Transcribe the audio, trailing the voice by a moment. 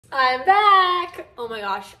I'm back! Oh my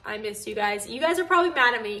gosh, I missed you guys. You guys are probably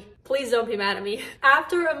mad at me. Please don't be mad at me.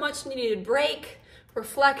 After a much needed break,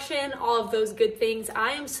 reflection, all of those good things,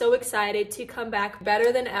 I am so excited to come back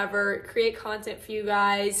better than ever, create content for you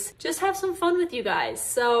guys, just have some fun with you guys.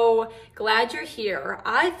 So glad you're here.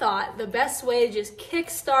 I thought the best way to just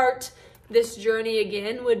kickstart this journey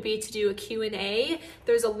again would be to do a Q&A.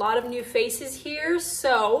 There's a lot of new faces here,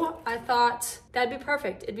 so I thought that'd be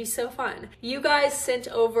perfect. It'd be so fun. You guys sent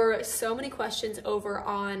over so many questions over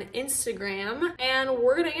on Instagram, and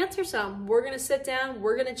we're gonna answer some. We're gonna sit down,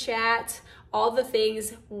 we're gonna chat, all the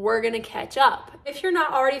things, we're gonna catch up. If you're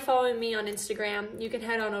not already following me on Instagram, you can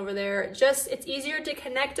head on over there. It's easier to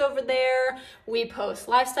connect over there. We post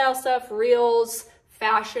lifestyle stuff, reels,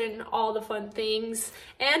 fashion, all the fun things.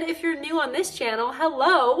 And if you're new on this channel,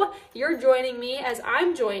 hello, you're joining me as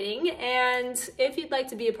I'm joining. And if you'd like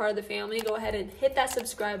to be a part of the family, go ahead and hit that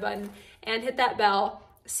subscribe button and hit that bell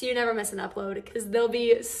so you never miss an upload, because there'll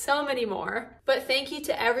be so many more. But thank you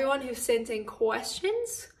to everyone who sent in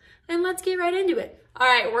questions, and let's get right into it. All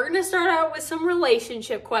right, we're gonna start out with some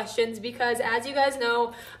relationship questions because, as you guys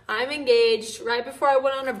know, I'm engaged. Right before I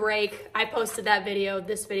went on a break, I posted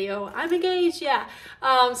this video, I'm engaged, yeah.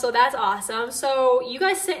 So that's awesome. So you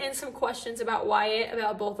guys sent in some questions about Wyatt,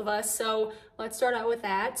 about both of us. So let's start out with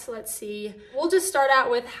that. Let's see. We'll just start out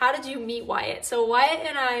with, how did you meet Wyatt? So Wyatt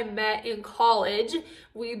and I met in college.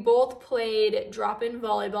 We both played drop-in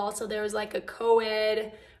volleyball. So there was like a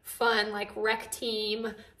co-ed fun like rec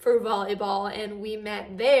team for volleyball, and we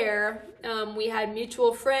met there. We had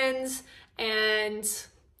mutual friends and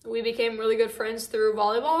we became really good friends through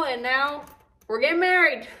volleyball, and now we're getting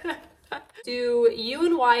married. Do you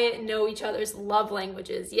and Wyatt know each other's love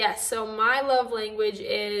languages? Yes, so my love language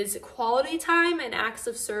is quality time and acts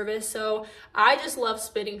of service. So I just love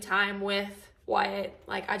spending time with Wyatt.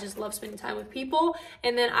 Like, I just love spending time with people,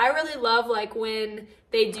 and then I really love like when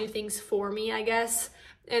they do things for me, I guess.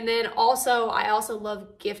 And then also, I also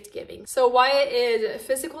love gift giving. So Wyatt is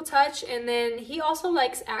physical touch, and then he also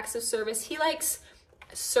likes acts of service. He likes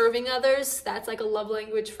serving others. That's like a love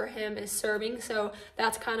language for him, is serving. So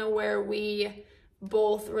that's kind of where we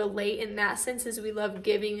both relate in that sense, is we love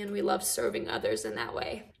giving and we love serving others in that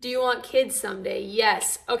way. Do you want kids someday?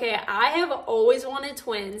 Yes. Okay, I have always wanted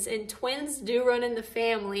twins, and twins do run in the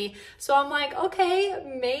family. So I'm like, okay,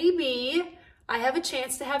 maybe I have a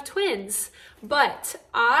chance to have twins, but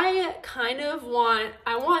I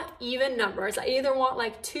want even numbers. I either want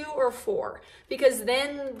like 2 or 4, because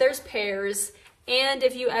then there's pairs. And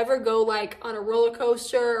if you ever go like on a roller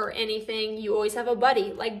coaster or anything, you always have a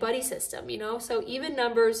buddy, like buddy system, you know? So even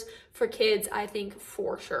numbers for kids, I think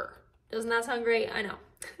for sure. Doesn't that sound great? I know.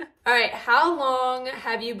 All right, how long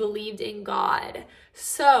have you believed in God?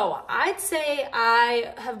 So I'd say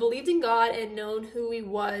I have believed in God and known who he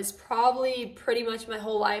was probably pretty much my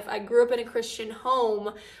whole life. I grew up in a Christian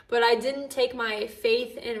home, but I didn't take my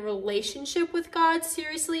faith and relationship with God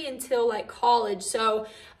seriously until like college. So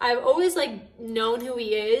I've always like known who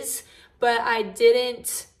he is, but I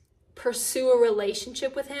didn't pursue a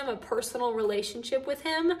relationship with him, a personal relationship with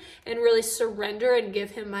him, and really surrender and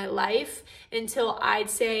give him my life until I'd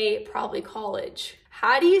say probably college.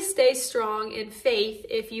 How do you stay strong in faith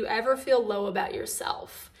if you ever feel low about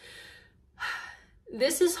yourself?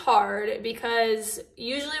 This is hard because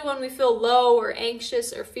usually when we feel low or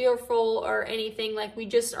anxious or fearful or anything, like we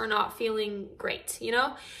just are not feeling great, you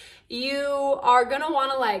know? You are gonna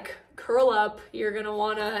wanna like curl up, you're gonna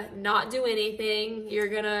wanna not do anything, you're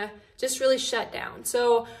gonna just really shut down.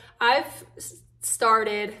 So I've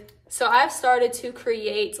started to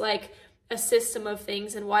create like a system of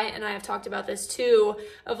things, and Wyatt and I have talked about this too,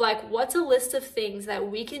 of like, what's a list of things that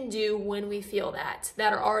we can do when we feel that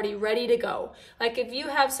are already ready to go. Like if you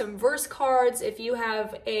have some verse cards, if you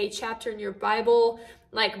have a chapter in your Bible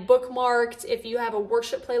like bookmarked, if you have a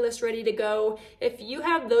worship playlist ready to go, if you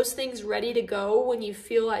have those things ready to go when you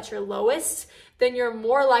feel at your lowest, then you're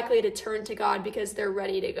more likely to turn to God because they're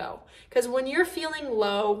ready to go. Because when you're feeling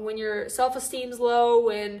low, when your self-esteem's low,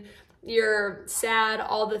 when you're sad,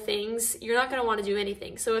 all the things, you're not going to want to do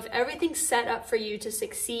anything. So if everything's set up for you to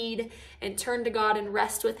succeed and turn to God and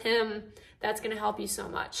rest with him, that's going to help you so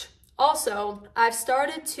much. Also, I've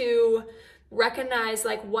started to recognize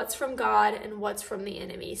like what's from God and what's from the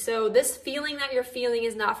enemy. So this feeling that you're feeling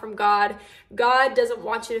is not from God. God doesn't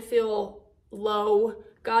want you to feel low.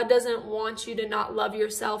 God doesn't want you to not love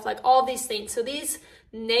yourself, like all these things. So these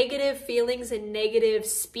negative feelings and negative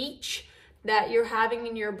speech that you're having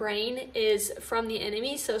in your brain is from the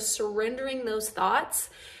enemy. So surrendering those thoughts.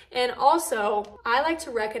 And also, I like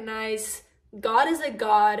to recognize God is a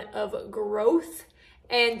God of growth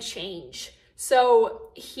and change.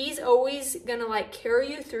 So he's always gonna like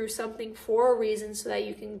carry you through something for a reason so that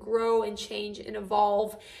you can grow and change and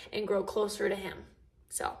evolve and grow closer to him.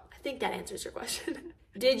 So I think that answers your question.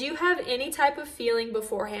 Did you have any type of feeling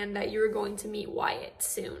beforehand that you were going to meet Wyatt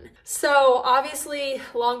soon? So obviously,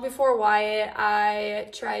 long before Wyatt, I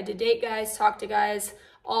tried to date guys, talk to guys,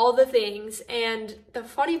 all the things. And the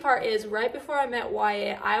funny part is, right before I met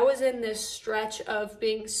Wyatt, I was in this stretch of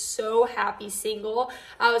being so happy single.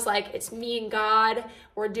 I was like, it's me and God.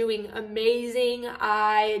 We're doing amazing.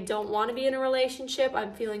 I don't want to be in a relationship.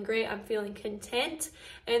 I'm feeling great. I'm feeling content.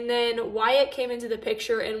 And then Wyatt came into the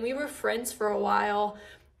picture and we were friends for a while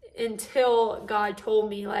until God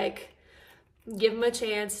told me, like, give him a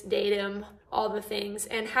chance, date him, all the things.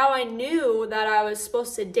 And how I knew that I was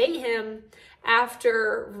supposed to date him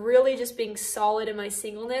after really just being solid in my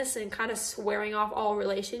singleness and kind of swearing off all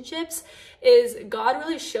relationships is God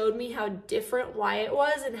really showed me how different Wyatt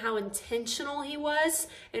was and how intentional he was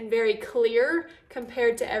and very clear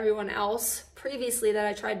compared to everyone else previously that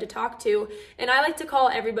I tried to talk to. And I like to call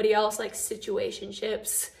everybody else like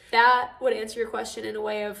situationships. That would answer your question in a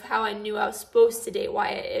way of how I knew I was supposed to date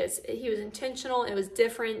Wyatt. He was intentional, it was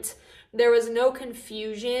different. There was no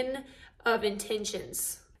confusion of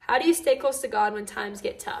intentions. How do you stay close to God when times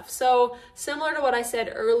get tough? So similar to what I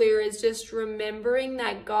said earlier is just remembering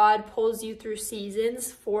that God pulls you through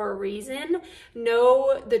seasons for a reason.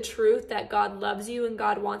 Know the truth that God loves you and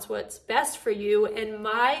God wants what's best for you. And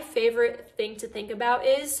my favorite thing to think about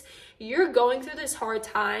is you're going through this hard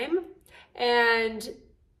time and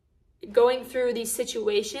going through these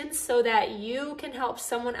situations so that you can help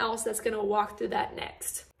someone else that's going to walk through that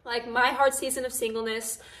next. Like my hard season of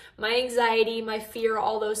singleness, my anxiety, my fear,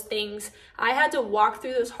 all those things, I had to walk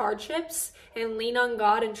through those hardships and lean on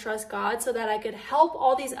God and trust God so that I could help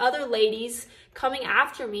all these other ladies coming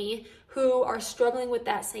after me who are struggling with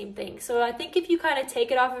that same thing. So I think if you kind of take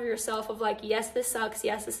it off of yourself of like, yes, this sucks,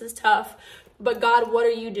 yes, this is tough, but God, what are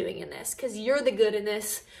you doing in this? Because you're the good in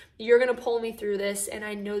this. You're going to pull me through this, and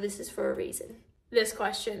I know this is for a reason. This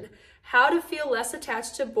question, how to feel less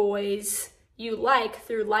attached to boys you like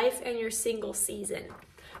through life and your single season.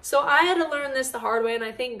 So I had to learn this the hard way, and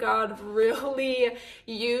I think God really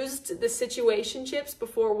used the situationships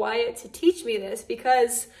before Wyatt to teach me this,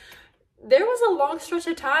 because there was a long stretch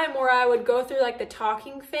of time where I would go through like the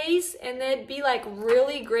talking phase and then be like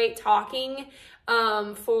really great talking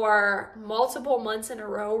for multiple months in a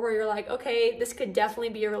row where you're like, okay, this could definitely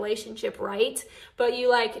be a relationship, right? But you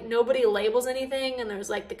like, nobody labels anything and there's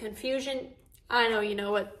like the confusion. I know you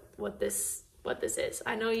know what this is.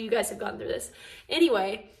 I know you guys have gone through this.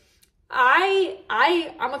 Anyway, I'm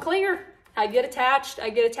a clinger. I get attached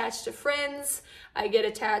to friends. I got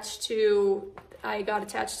attached to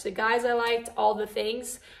guys I liked, all the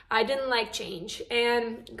things. I didn't like change.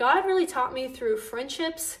 And God really taught me through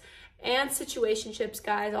friendships and situationships,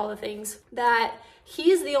 guys, all the things, that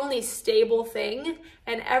he's the only stable thing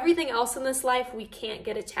and everything else in this life we can't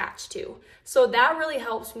get attached to. So that really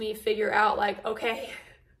helps me figure out like, okay,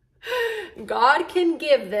 God can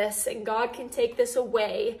give this and God can take this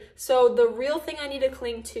away. So the real thing I need to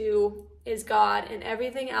cling to is God, and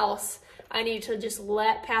everything else I need to just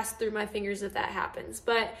let pass through my fingers if that happens.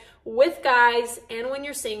 But with guys and when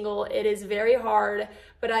you're single, it is very hard.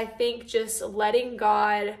 But I think just letting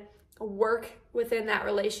God work within that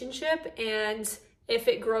relationship, and if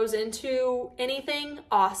it grows into anything,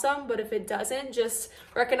 awesome. But if it doesn't, just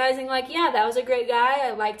recognizing like, yeah, that was a great guy.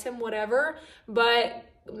 I liked him, whatever. But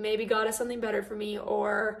maybe God has something better for me,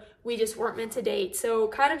 or we just weren't meant to date. So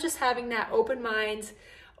kind of just having that open mind,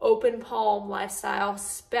 open palm lifestyle,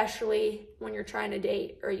 especially when you're trying to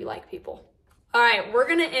date or you like people. All right, we're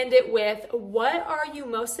gonna end it with, what are you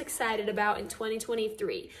most excited about in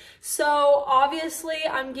 2023? So obviously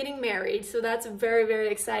I'm getting married, so that's very, very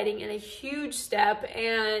exciting and a huge step.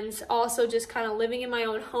 And also just kind of living in my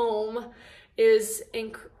own home is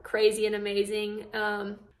crazy and amazing.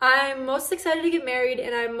 I'm most excited to get married,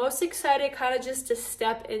 and I'm most excited kind of just to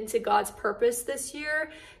step into God's purpose this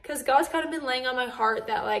year, because God's kind of been laying on my heart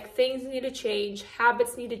that like things need to change,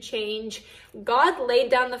 habits need to change. God laid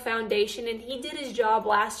down the foundation and he did his job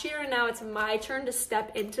last year, and now it's my turn to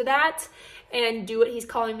step into that and do what he's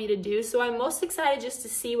calling me to do. So I'm most excited just to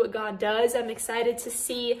see what God does. I'm excited to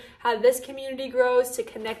see how this community grows, to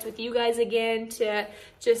connect with you guys again, to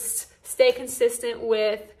just stay consistent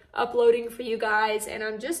with uploading for you guys, and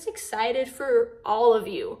I'm just excited for all of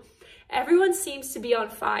you. Everyone seems to be on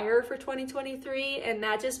fire for 2023, and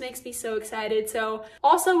that just makes me so excited. So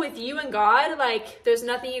also with you and God, like there's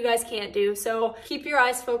nothing you guys can't do. So keep your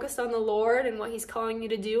eyes focused on the Lord and what he's calling you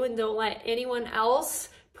to do, and don't let anyone else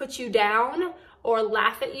put you down or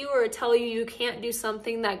laugh at you or tell you you can't do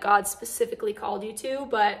something that God specifically called you to.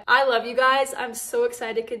 But I love you guys. I'm so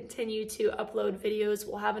excited to continue to upload videos.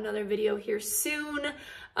 We'll have another video here soon.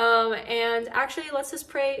 And actually, let's just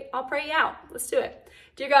pray. I'll pray you out. Let's do it.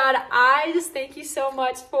 Dear God, I just thank you so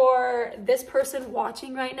much for this person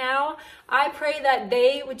watching right now. I pray that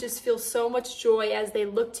they would just feel so much joy as they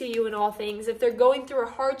look to you in all things. If they're going through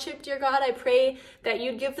a hardship, dear God, I pray that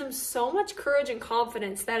you'd give them so much courage and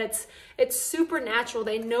confidence that it's supernatural.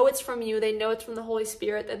 They know it's from you. They know it's from the Holy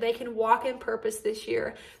Spirit, that they can walk in purpose this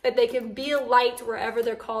year, that they can be a light wherever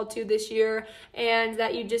they're called to this year, and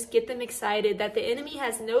that you just get them excited, that the enemy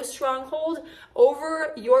has no stronghold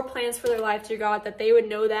over your plans for their life, dear God, that they would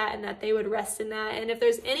know that and that they would rest in that. And if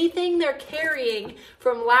there's anything they're carrying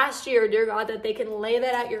from last year, dear God, that they can lay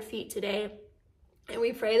that at your feet today. And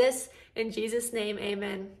we pray this in Jesus' name,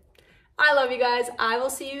 amen. I love you guys. I will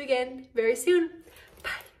see you again very soon.